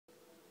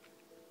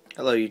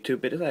Hello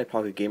YouTube, it is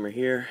Pocket Gamer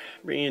here,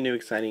 bringing a new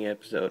exciting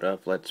episode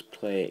of Let's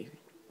Play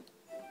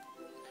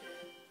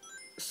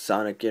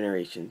Sonic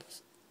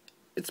Generations.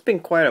 It's been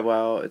quite a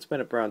while. It's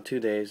been around 2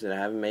 days that I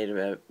haven't made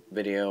a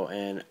video,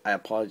 and I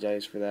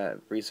apologize for that.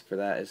 Reason for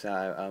that is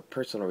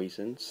personal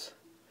reasons.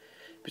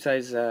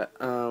 Besides that,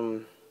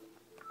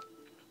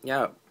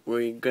 yeah,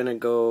 we're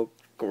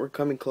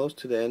coming close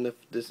to the end of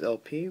this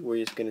LP.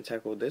 We're just gonna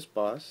tackle this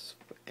boss,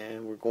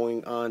 and we're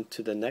going on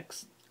to the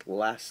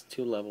last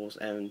 2 levels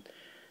and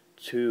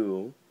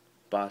 2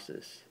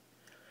 bosses.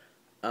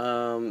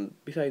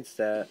 Besides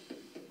that,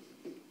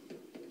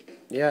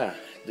 yeah,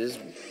 this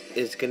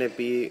is gonna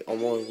be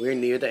we're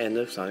near the end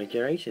of Sonic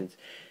Generations,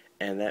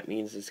 and that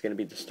means it's gonna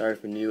be the start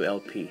of a new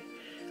LP.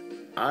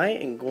 I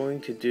am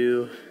going to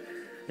do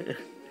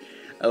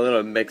a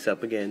little mix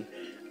up again.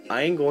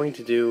 I am going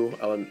to do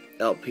an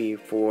LP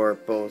for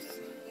both,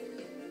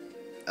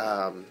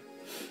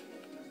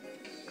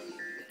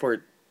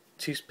 for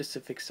 2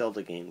 specific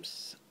Zelda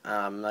games.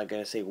 I'm not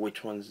gonna say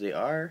which ones they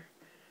are,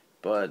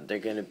 but they're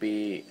gonna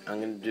be. I'm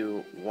gonna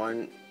do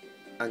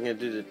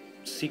the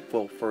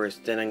sequel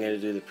first, then I'm gonna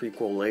do the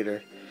prequel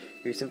later.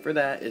 Reason for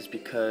that is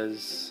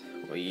because,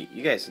 well,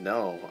 you guys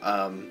know,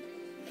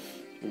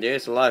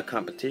 there's a lot of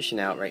competition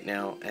out right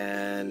now,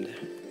 and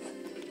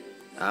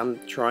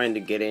I'm trying to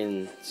get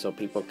in so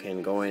people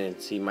can go in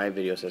and see my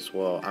videos as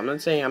well. I'm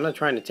not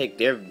trying to take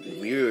their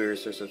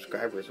viewers or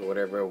subscribers or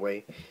whatever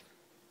away,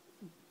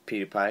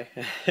 PewDiePie.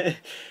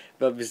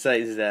 But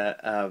besides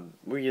that,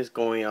 we're just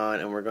going on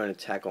and we're going to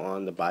tackle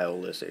on the Bio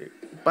Lizard.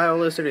 Bio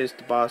Lizard is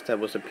the boss that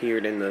was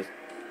appeared in the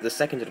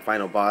second to the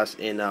final boss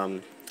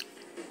in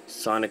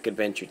Sonic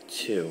Adventure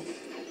 2.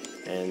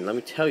 And let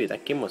me tell you,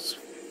 that game was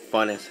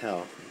fun as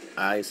hell.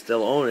 I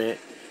still own it,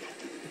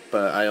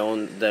 but I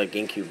own the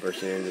GameCube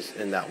version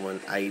in that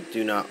one. I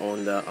do not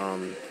own the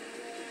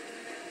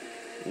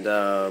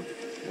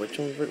which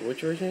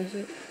version is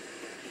it?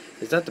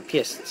 It's not the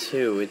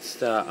PS2. It's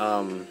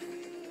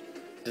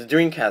the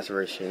Dreamcast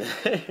version.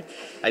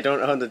 I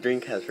don't own the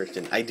Dreamcast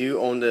version. I do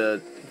own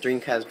the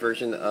Dreamcast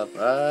version of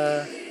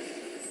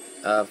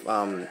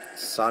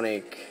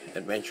Sonic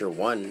Adventure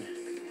 1.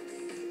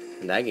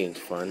 And that game's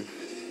fun.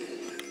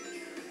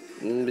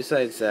 And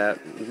besides that,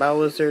 Battle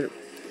Lizard,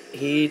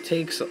 he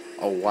takes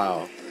a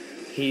while.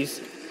 He's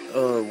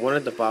one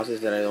of the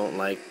bosses that I don't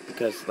like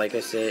because, like I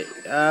said,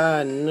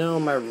 no,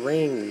 my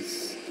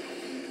rings.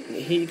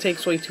 He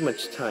takes way too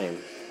much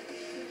time.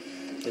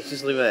 Let's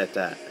just leave it at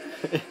that.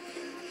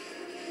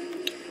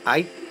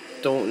 I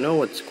don't know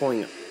what's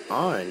going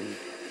on.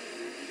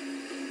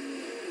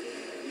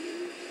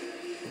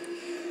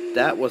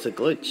 That was a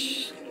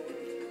glitch.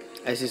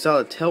 As you saw,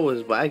 the tail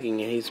was wagging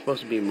and he's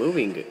supposed to be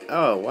moving.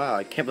 Oh wow,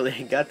 I can't believe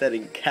I got that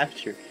in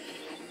capture.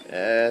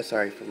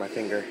 Sorry for my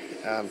finger.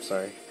 I'm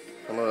sorry.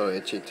 I'm a little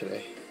itchy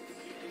today.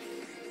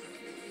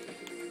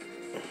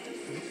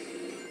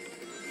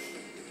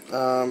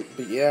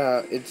 But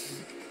yeah, it's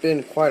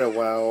been quite a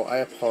while. I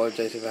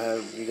apologize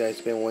if you guys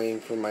been waiting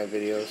for my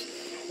videos.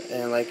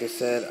 And like I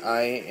said,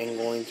 I am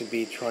going to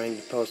be trying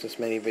to post as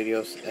many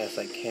videos as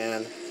I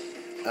can,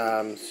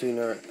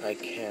 sooner I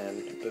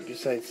can. But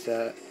besides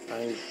that,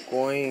 I'm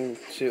going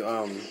to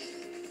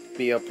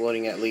be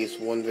uploading at least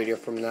 1 video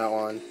from now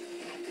on.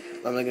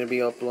 I'm not going to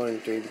be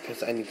uploading 3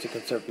 because I need to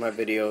conserve my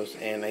videos,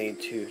 and I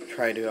need to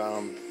try to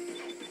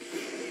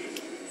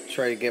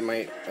get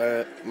my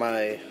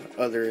my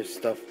other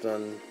stuff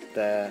done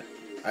that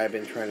I've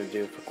been trying to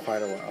do for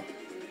quite a while.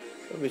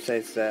 But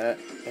besides that,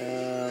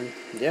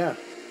 yeah.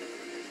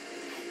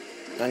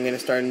 I'm going to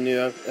start a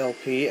new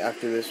LP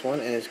after this one,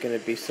 and it's going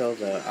to be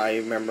Zelda. I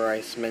remember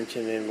I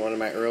mentioned in one of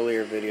my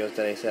earlier videos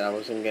that I said I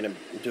wasn't going to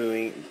do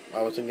an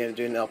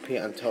LP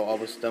until I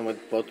was done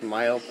with both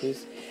my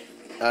LPs.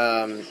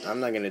 I'm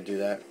not going to do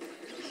that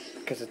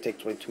because it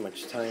takes way too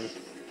much time.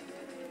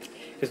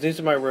 Because News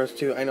of My Worlds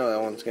 2, I know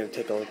that one's going to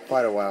take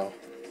quite a while.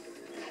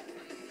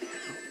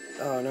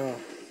 Oh no.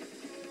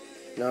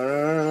 No,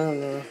 no, no, no,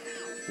 no.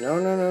 No,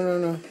 no, no, no,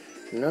 no.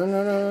 No, no,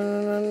 no,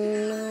 no, no,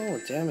 no, no,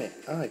 damn it.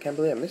 Oh, I can't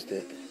believe I missed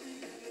it.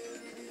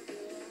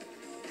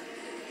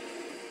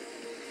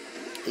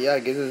 Yeah,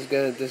 I guess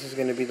this is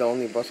gonna be the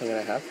only boss I'm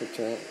gonna have for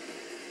tonight.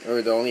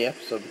 Or the only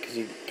episode, because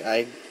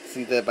I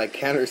see that my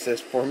counter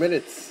says 4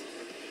 minutes.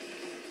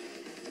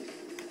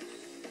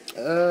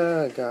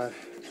 Oh, God.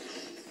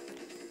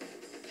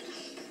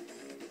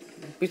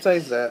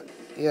 Besides that,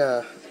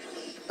 yeah.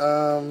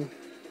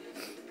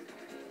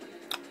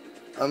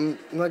 I'm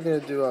not gonna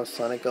do a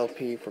Sonic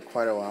LP for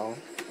quite a while.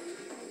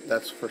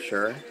 That's for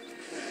sure.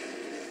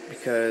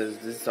 Because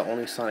this is the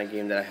only Sonic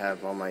game that I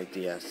have on my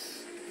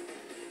DS.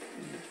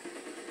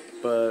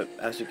 But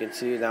as you can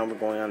see, now we're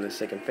going on the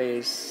second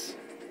phase.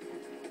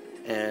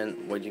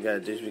 And what you gotta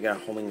do is we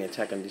gotta homing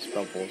attack on these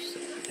bubbles.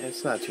 And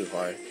it's not too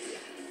hard.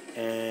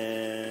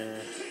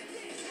 And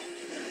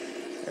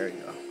there we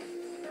go.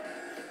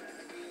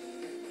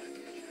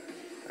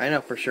 I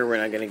know for sure we're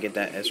not gonna get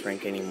that S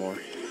rank anymore.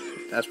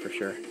 That's for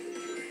sure.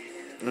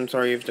 I'm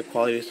sorry if the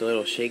quality is a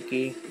little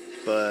shaky,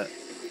 but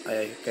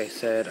like I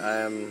said,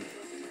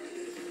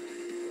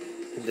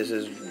 This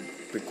is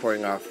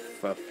recording off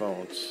a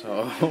phone,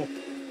 so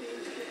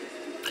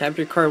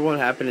capture card won't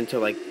happen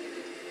until like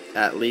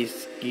at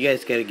least you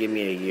guys gotta give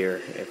me a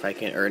year if I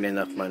can earn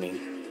enough money.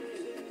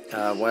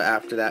 What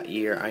after that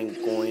year,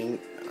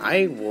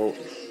 I will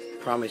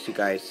promise you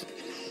guys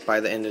by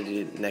the end of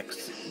the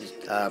next,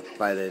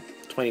 by the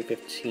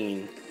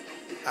 2015,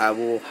 I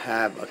will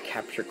have a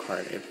capture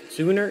card. If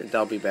sooner,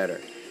 that'll be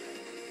better.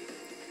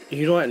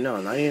 You know what?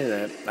 No, not even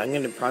that. I'm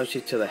gonna promise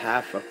you to the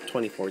half of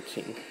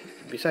 2014.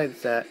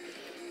 Besides that,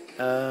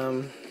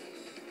 we're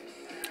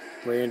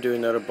gonna do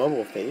another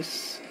bubble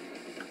face,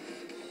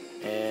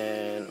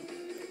 and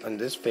on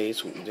this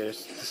face,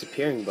 there's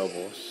disappearing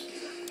bubbles.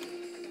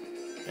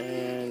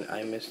 And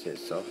I missed it,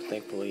 so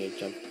thankfully I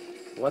jumped.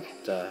 What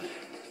the?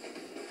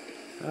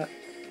 I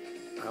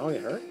only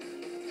hurt?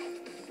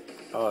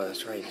 Oh,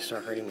 that's right, you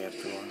start hurting me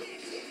after a while.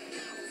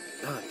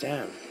 Oh,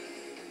 damn.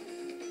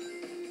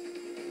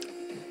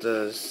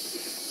 Does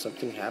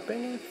something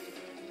happen?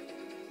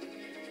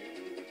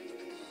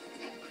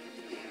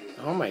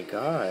 Oh my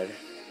god.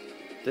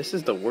 This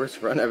is the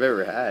worst run I've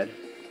ever had.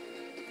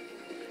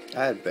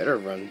 I had better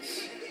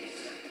runs.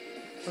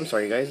 I'm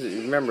sorry guys,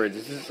 remember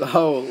this is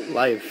all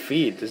live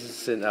feed. This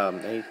isn't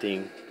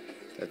anything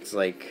that's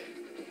like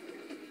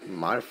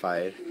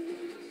modified.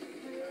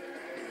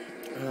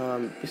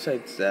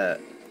 Besides that,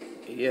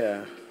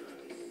 yeah.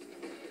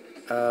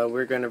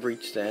 We're gonna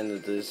reach the end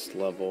of this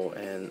level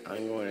and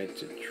I'm going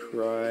to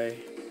try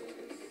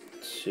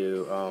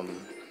to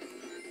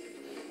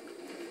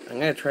I'm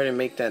gonna try to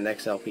make that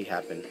next LP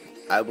happen.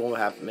 It will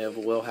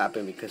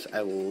happen because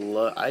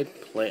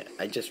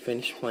I just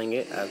finished playing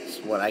it. That's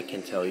what I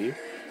can tell you.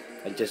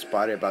 I just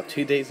bought it about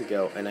 2 days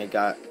ago, and I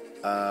got,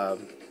 I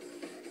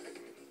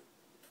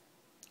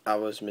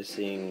was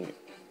missing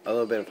a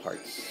little bit of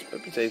hearts.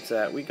 But besides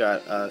that, we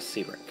got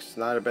C rank. It's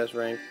not the best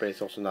rank, but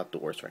it's also not the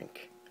worst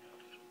rank.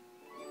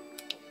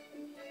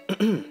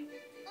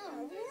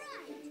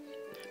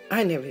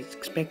 I never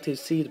expected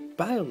to see the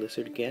Bio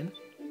Lizard again.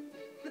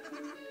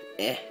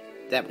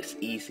 That was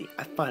easy.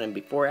 I fought him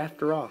before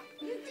after all.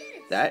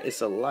 That is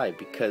a lie,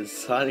 because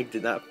Sonic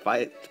did not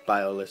fight the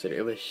Bio Lizard.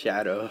 It was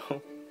Shadow.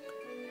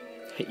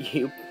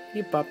 You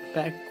brought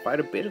back quite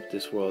a bit of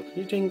this world.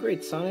 You're doing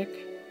great, Sonic.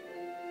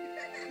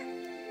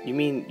 You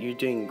mean you're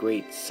doing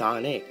great,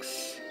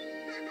 Sonics?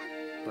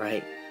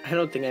 Right. I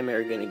don't think I'm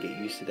ever gonna get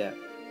used to that.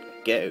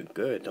 Good.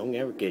 Don't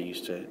ever get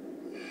used to it.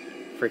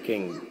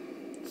 Freaking.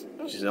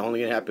 It's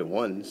only gonna happen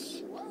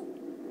once.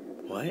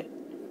 What?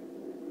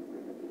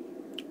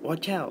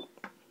 Watch out.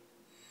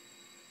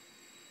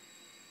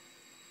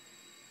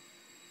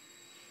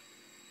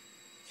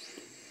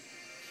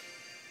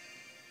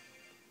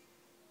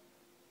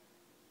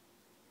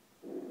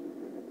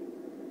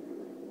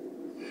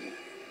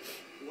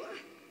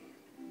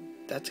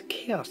 That's a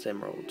Chaos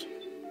Emerald.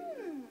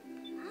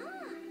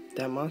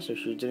 That monster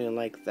sure didn't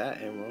like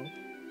that emerald.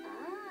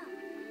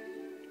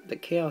 The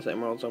Chaos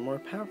Emeralds are more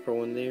powerful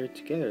when they are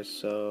together,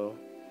 so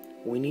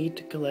we need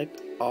to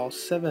collect all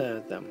 7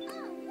 of them.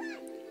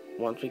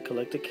 Once we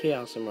collect the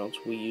Chaos Emeralds,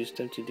 we use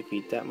them to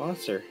defeat that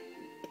monster.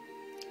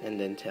 And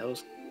then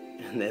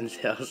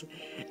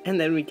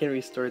we can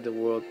restore the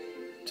world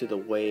to the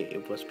way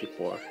it was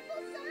before.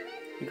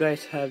 You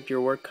guys have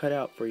your work cut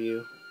out for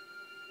you.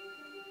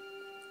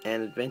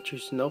 And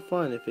adventure's no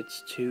fun if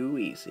it's too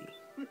easy.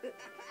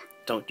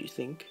 Don't you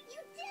think? You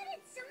did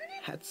it,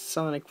 Sonic! That's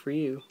Sonic for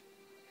you.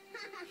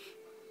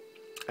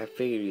 I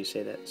figured you'd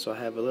say that, so I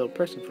have a little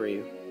present for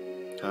you.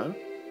 Huh?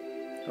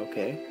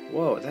 Okay.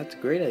 Whoa, that's a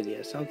great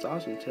idea. Sounds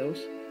awesome, Tails.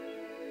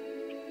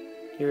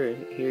 Here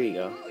you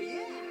go. Oh,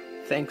 yeah.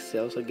 Thanks,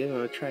 Tails. I'll give him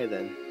a try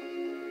then.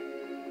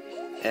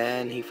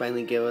 And he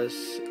finally gave us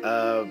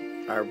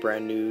our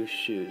brand new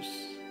shoes.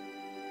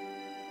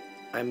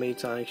 I made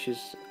Sonic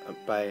shoes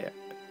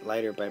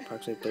lighter by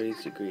approximately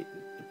 30%.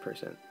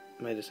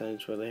 My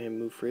designers will let him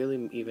move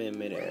freely even in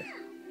midair.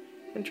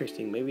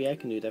 Interesting, maybe I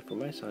can do that for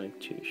my Sonic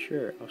too.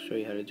 Sure, I'll show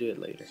you how to do it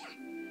later.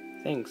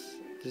 Thanks.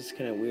 This is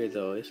kind of weird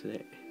though, isn't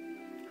it?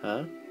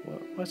 Huh?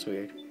 What's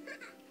weird?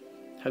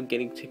 I'm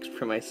getting ticks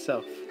for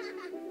myself.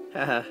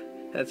 Haha,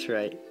 that's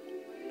right.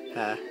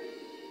 Ha.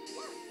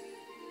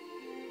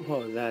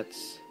 Whoa,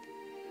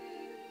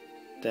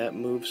 that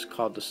move's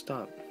called the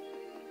stomp.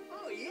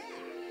 Oh, yeah.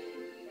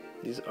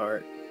 These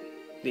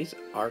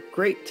are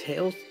great,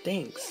 Tails.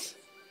 Thanks.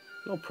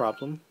 No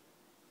problem.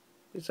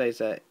 Besides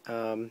that,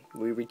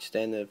 we reached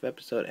the end of the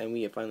episode and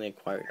we have finally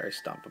acquired our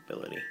stomp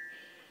ability.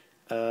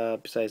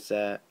 Besides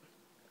that,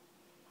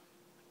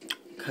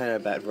 kind of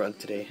a bad run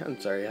today. I'm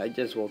sorry, I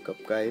just woke up,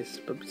 guys.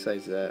 But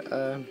besides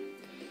that,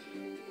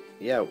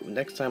 yeah,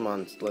 next time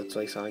on Let's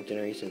Play Sonic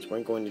Generations,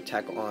 we're going to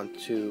tackle on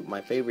to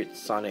my favorite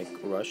Sonic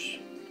Rush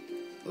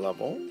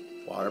level,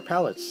 Water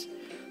Palace.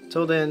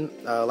 Till then,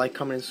 like,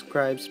 comment, and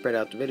subscribe, spread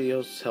out the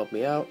videos, help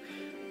me out,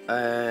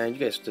 and you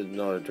guys still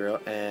know the drill.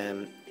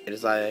 And it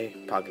is I,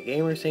 Pocket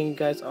Gamer, saying you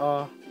guys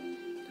all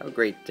have a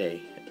great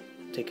day.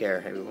 Take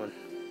care, everyone.